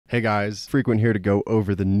Hey guys, Frequent here to go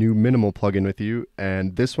over the new minimal plugin with you,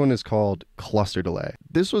 and this one is called Cluster Delay.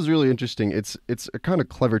 This was really interesting. It's a kind of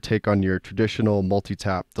clever take on your traditional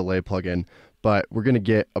multi-tap delay plugin, but we're going to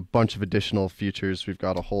get a bunch of additional features. We've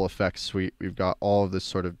got a whole effects suite. We've got all of this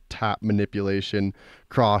sort of tap manipulation,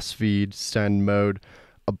 crossfeed, send mode,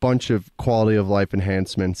 a bunch of quality of life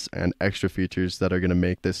enhancements and extra features that are going to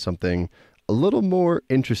make this something a little more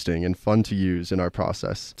interesting and fun to use in our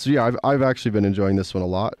process. So yeah, I've actually been enjoying this one a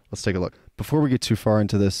lot. Let's take a look. Before we get too far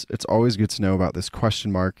into this, it's always good to know about this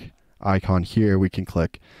question mark icon here we can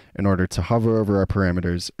click in order to hover over our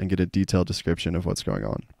parameters and get a detailed description of what's going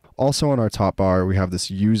on. Also on our top bar, we have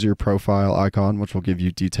this user profile icon, which will give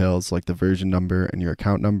you details like the version number and your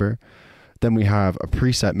account number. Then we have a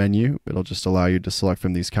preset menu. It'll just allow you to select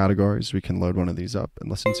from these categories. We can load one of these up and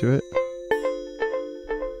listen to it.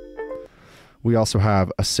 We also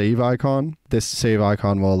have a save icon. This save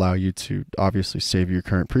icon will allow you to obviously save your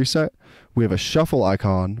current preset. We have a shuffle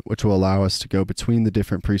icon, which will allow us to go between the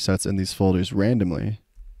different presets in these folders randomly.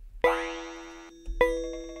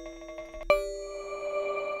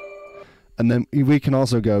 And then we can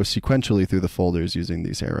also go sequentially through the folders using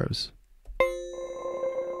these arrows.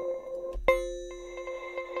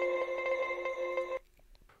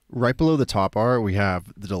 Right below the top bar, we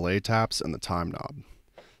have the delay taps and the time knob.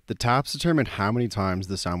 The taps determine how many times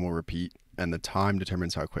the sound will repeat, and the time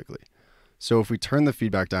determines how quickly. So if we turn the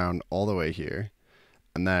feedback down all the way here,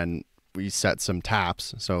 and then we set some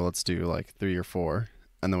taps, so let's do like 3 or 4,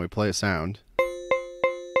 and then we play a sound,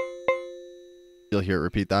 you'll hear it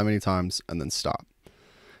repeat that many times and then stop.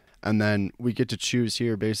 And then we get to choose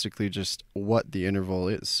here basically just what the interval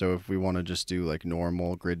is. So if we want to just do like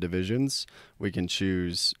normal grid divisions, we can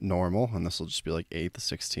choose normal, and this will just be like 8th,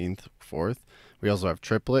 16th, 4th. We also have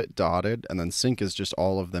triplet, dotted, and then sync is just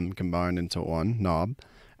all of them combined into one knob.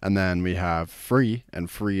 And then we have free, and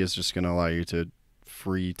free is just going to allow you to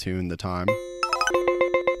free tune the time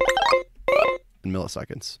in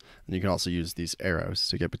milliseconds. And you can also use these arrows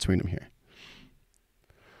to get between them here.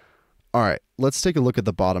 All right, let's take a look at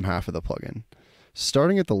the bottom half of the plugin.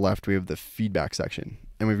 Starting at the left, we have the feedback section,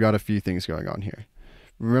 and we've got a few things going on here.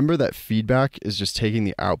 Remember that feedback is just taking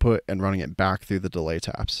the output and running it back through the delay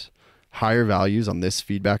taps. Higher values on this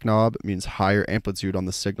feedback knob means higher amplitude on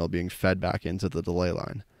the signal being fed back into the delay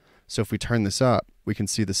line. So if we turn this up, we can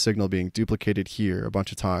see the signal being duplicated here a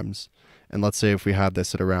bunch of times. And let's say if we had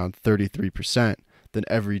this at around 33%, then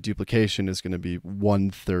every duplication is going to be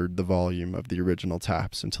 1/3 the volume of the original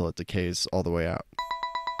taps until it decays all the way out.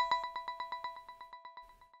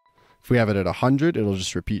 If we have it at 100, it'll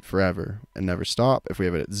just repeat forever and never stop. If we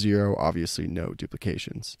have it at 0, obviously no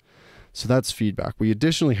duplications. So that's feedback. We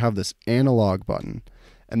additionally have this analog button,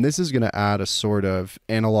 and this is going to add a sort of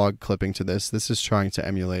analog clipping to this. This is trying to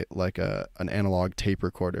emulate like an analog tape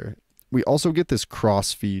recorder. We also get this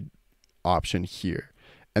crossfeed option here.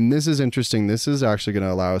 And this is interesting. This is actually going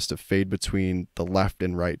to allow us to fade between the left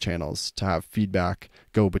and right channels to have feedback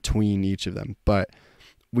go between each of them. But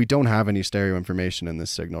we don't have any stereo information in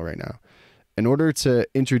this signal right now. In order to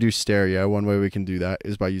introduce stereo, one way we can do that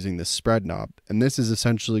is by using this spread knob. And this is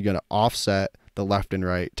essentially going to offset the left and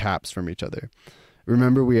right taps from each other.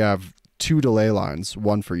 Remember, we have 2 delay lines,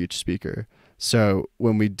 one for each speaker. So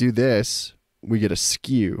when we do this, we get a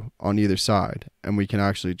skew on either side, and we can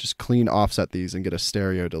actually just clean offset these and get a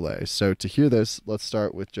stereo delay. So to hear this, let's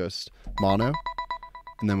start with just mono,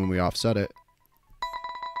 and then when we offset it,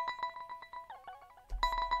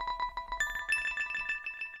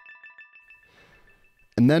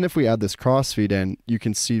 and then if we add this crossfeed in, you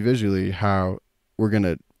can see visually how we're going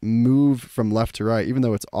to move from left to right. Even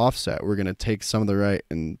though it's offset, we're going to take some of the right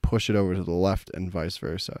and push it over to the left and vice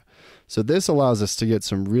versa. So this allows us to get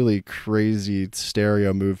some really crazy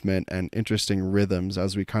stereo movement and interesting rhythms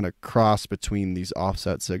as we kind of cross between these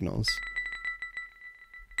offset signals.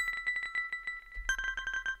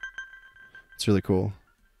 It's really cool.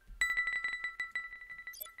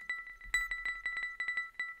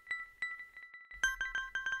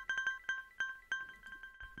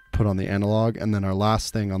 Put on the analog, and then our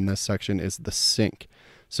last thing on this section is the sync.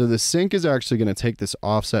 So the sync is actually going to take this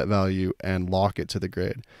offset value and lock it to the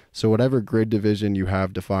grid. So whatever grid division you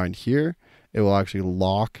have defined here, it will actually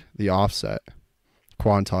lock the offset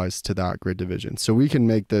quantized to that grid division. So we can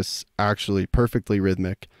make this actually perfectly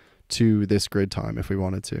rhythmic to this grid time if we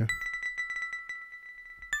wanted to.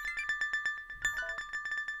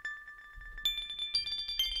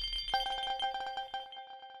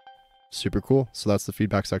 Super cool. So that's the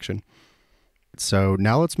feedback section. So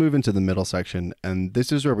now let's move into the middle section, and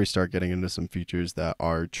this is where we start getting into some features that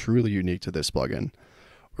are truly unique to this plugin.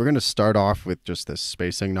 We're going to start off with just this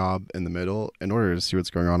spacing knob in the middle. In order to see what's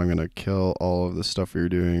going on, I'm going to kill all of the stuff we were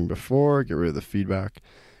doing before, get rid of the feedback.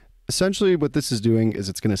 Essentially, what this is doing is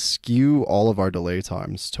it's going to skew all of our delay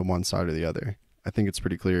times to one side or the other. I think it's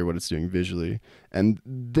pretty clear what it's doing visually. And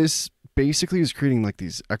this basically is creating like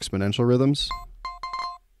these exponential rhythms.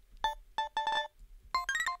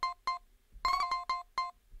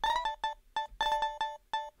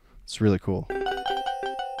 It's really cool.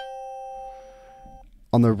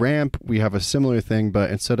 On the ramp, we have a similar thing,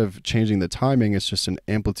 but instead of changing the timing, it's just an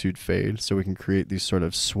amplitude fade, so we can create these sort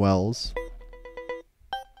of swells.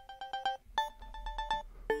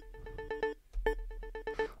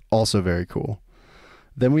 Also very cool.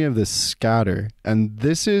 Then we have this scatter, and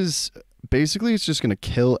this is basically, it's just going to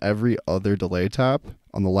kill every other delay tap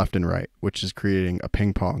on the left and right, which is creating a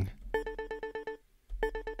ping pong.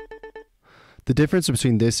 The difference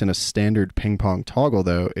between this and a standard ping pong toggle,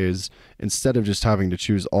 though, is instead of just having to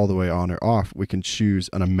choose all the way on or off, we can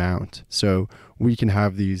choose an amount. So we can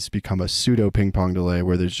have these become a pseudo ping pong delay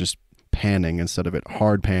where there's just panning. Instead of it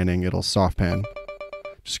hard panning, it'll soft pan.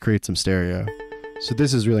 Just create some stereo. So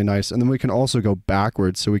this is really nice. And then we can also go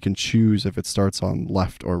backwards, so we can choose if it starts on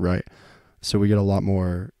left or right. So we get a lot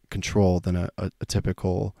more control than a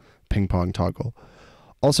typical ping pong toggle.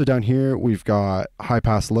 Also down here, we've got high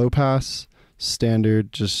pass, low pass.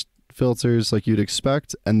 Standard just filters like you'd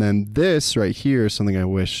expect, and then this right here is something I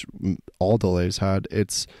wish all delays had.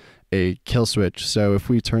 It's a kill switch. So if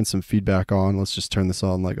we turn some feedback on, let's just turn this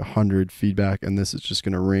on like 100 feedback, and this is just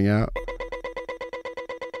going to ring out.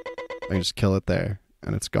 I just kill it there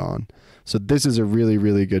and it's gone. So this is a really,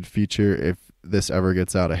 really good feature. If this ever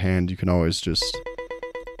gets out of hand, you can always just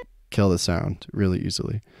kill the sound really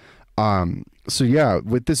easily. So yeah,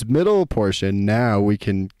 with this middle portion, now we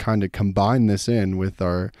can kind of combine this in with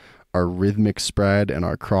our rhythmic spread and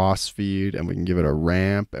our crossfeed, and we can give it a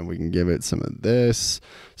ramp, and we can give it some of this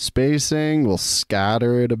spacing. We'll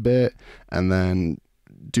scatter it a bit and then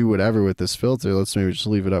do whatever with this filter. Let's maybe just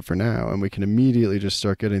leave it up for now, and we can immediately just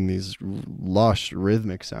start getting these lush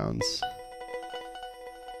rhythmic sounds.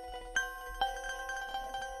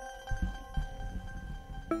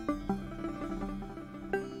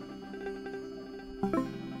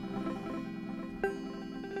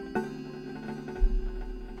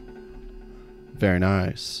 Very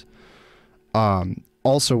nice.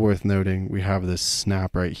 Also worth noting, we have this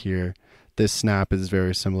snap right here. This snap is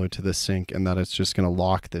very similar to the sync in that it's just going to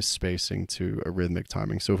lock this spacing to a rhythmic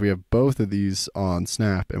timing. So if we have both of these on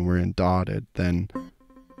snap and we're in dotted, then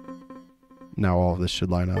now all of this should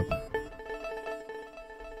line up.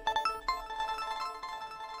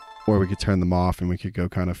 Or we could turn them off and we could go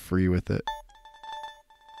kind of free with it.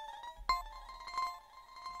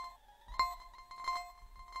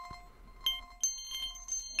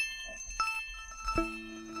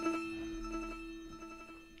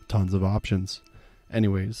 Tons of options.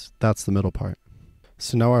 Anyways, that's the middle part.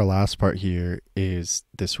 So now our last part here is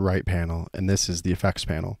this right panel, and this is the effects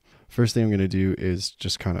panel. First thing I'm going to do is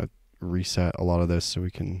just kind of reset a lot of this so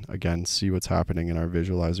we can, again, see what's happening in our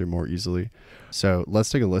visualizer more easily. So let's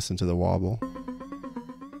take a listen to the wobble.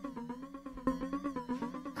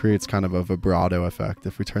 Creates kind of a vibrato effect.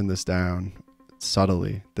 If we turn this down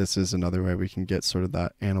subtly, this is another way we can get sort of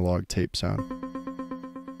that analog tape sound.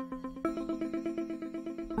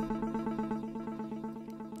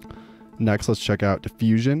 Next, let's check out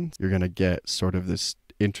diffusion. You're going to get sort of this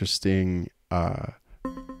interesting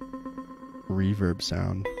reverb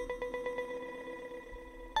sound.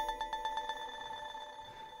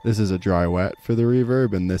 This is a dry wet for the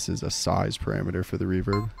reverb, and this is a size parameter for the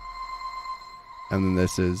reverb. And then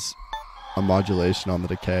this is a modulation on the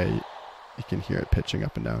decay. You can hear it pitching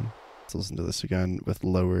up and down. Let's listen to this again with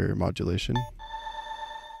lower modulation.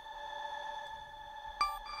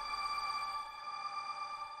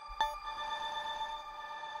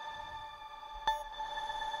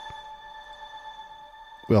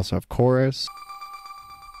 We also have chorus.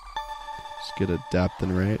 Just get a depth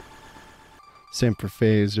and rate. Same for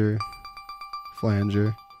phaser,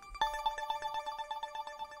 flanger.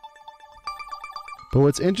 But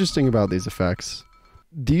what's interesting about these effects,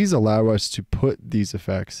 these allow us to put these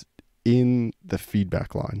effects in the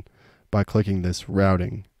feedback line by clicking this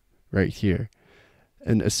routing right here.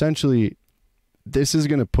 And essentially, this is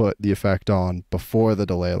going to put the effect on before the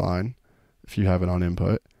delay line, if you have it on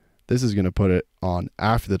input. This is going to put it on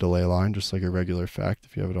after the delay line, just like a regular effect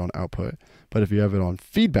if you have it on output. But if you have it on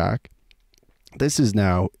feedback, this is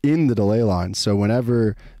now in the delay line. So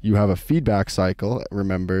whenever you have a feedback cycle,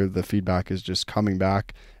 remember the feedback is just coming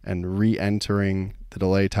back and re-entering the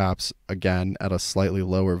delay taps again at a slightly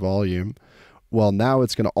lower volume. Well, now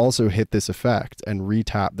it's going to also hit this effect and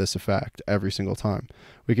retap this effect every single time.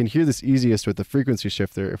 We can hear this easiest with the frequency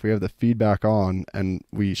shifter if we have the feedback on and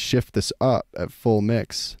we shift this up at full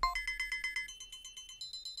mix.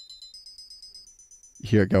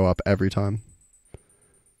 Hear it go up every time.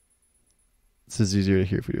 This is easier to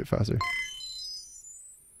hear if we do it faster.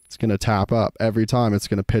 It's going to tap up every time. It's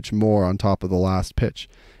going to pitch more on top of the last pitch.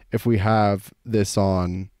 If we have this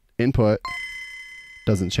on input,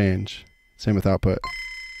 doesn't change. Same with output.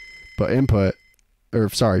 But input, or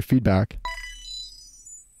sorry, feedback.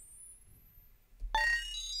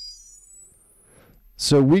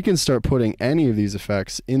 So we can start putting any of these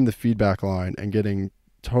effects in the feedback line and getting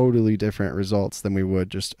totally different results than we would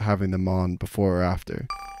just having them on before or after.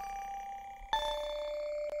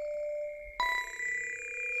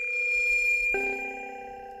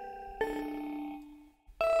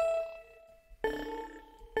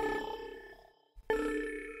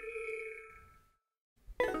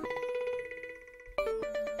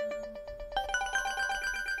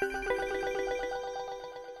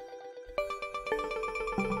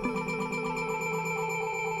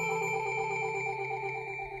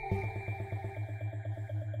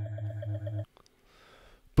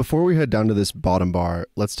 Before we head down to this bottom bar,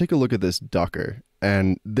 let's take a look at this ducker.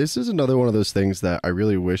 And this is another one of those things that I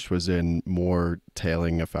really wish was in more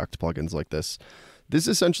tailing effect plugins like this. This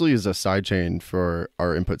essentially is a sidechain for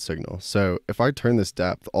our input signal. So if I turn this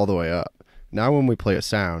depth all the way up, now when we play a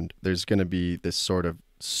sound, there's going to be this sort of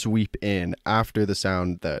sweep in after the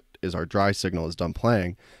sound that is our dry signal is done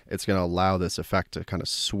playing. It's going to allow this effect to kind of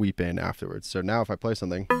sweep in afterwards. So now if I play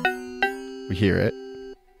something, we hear it.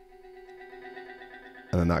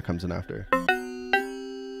 And then that comes in after.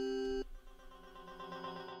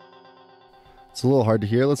 It's a little hard to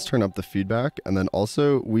hear. Let's turn up the feedback. And then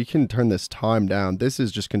also we can turn this time down. This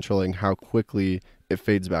is just controlling how quickly it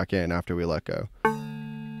fades back in after we let go.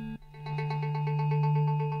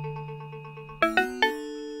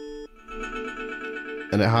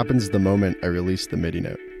 And it happens the moment I release the MIDI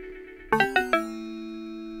note.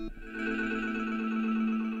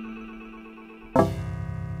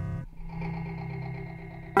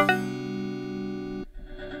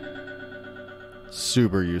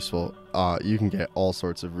 Super useful. You can get all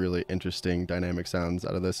sorts of really interesting dynamic sounds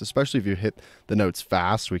out of this, especially if you hit the notes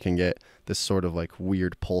fast. We can get this sort of like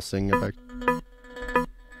weird pulsing effect.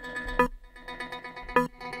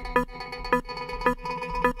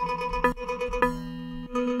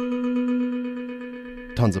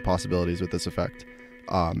 Tons of possibilities with this effect.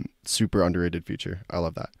 Super underrated feature. I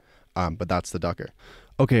love that. But that's the ducker.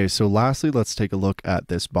 Okay, so lastly, let's take a look at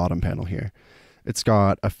this bottom panel here. It's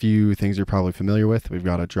got a few things you're probably familiar with. We've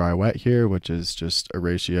got a dry wet here, which is just a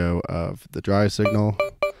ratio of the dry signal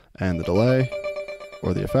and the delay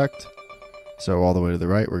or the effect. So all the way to the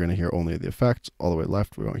right, we're going to hear only the effect. All the way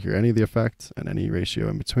left, we won't hear any of the effect and any ratio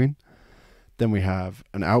in between. Then we have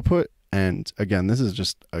an output. And again, this is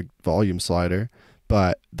just a volume slider.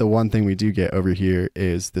 But the one thing we do get over here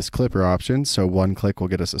is this clipper option. So 1 click will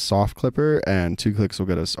get us a soft clipper and 2 clicks will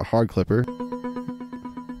get us a hard clipper.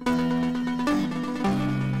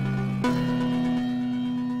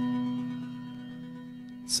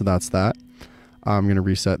 So that's that. I'm going to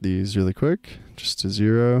reset these really quick, just to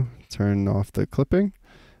 0, turn off the clipping,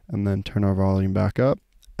 and then turn our volume back up.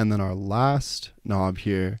 And then our last knob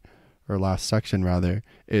here, or last section rather,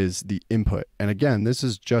 is the input. And again, this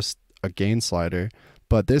is just a gain slider,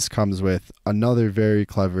 but this comes with another very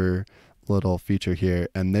clever little feature here,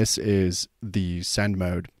 and this is the send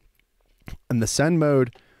mode. And the send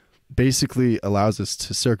mode basically allows us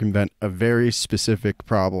to circumvent a very specific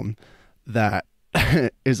problem that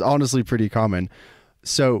is honestly pretty common.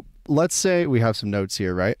 So let's say we have some notes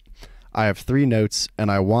here, right? I have 3 notes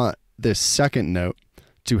and I want this second note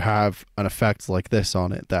to have an effect like this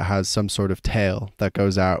on it that has some sort of tail that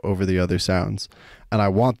goes out over the other sounds. And I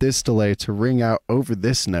want this delay to ring out over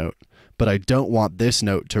this note, but I don't want this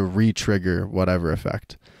note to re-trigger whatever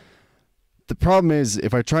effect. The problem is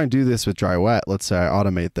if I try and do this with dry wet, let's say I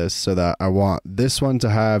automate this so that I want this one to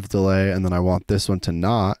have delay and then I want this one to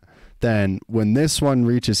not, then when this one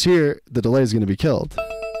reaches here, the delay is going to be killed.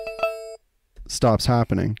 Stops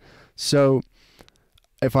happening. So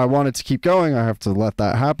if I want it to keep going, I have to let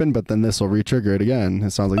that happen, but then this will re-trigger it again. It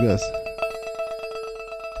sounds like this.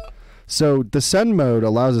 So the send mode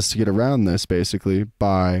allows us to get around this basically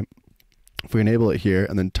by, if we enable it here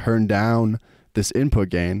and then turn down this input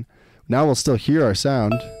gain, now we'll still hear our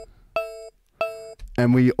sound.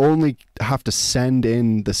 And we only have to send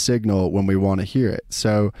in the signal when we want to hear it.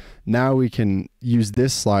 So now we can use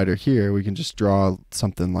this slider here. We can just draw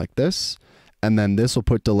something like this. And then this will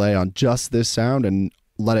put delay on just this sound and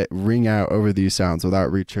let it ring out over these sounds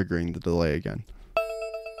without re-triggering the delay again.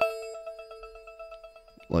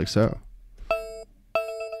 Like so.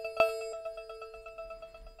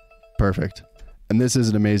 Perfect. And this is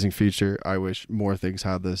an amazing feature. I wish more things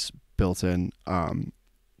had this built in.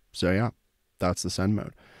 So yeah, that's the send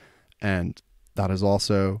mode. And that is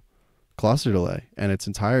also cluster delay in its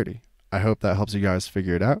entirety. I hope that helps you guys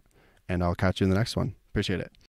figure it out, and I'll catch you in the next one. Appreciate it.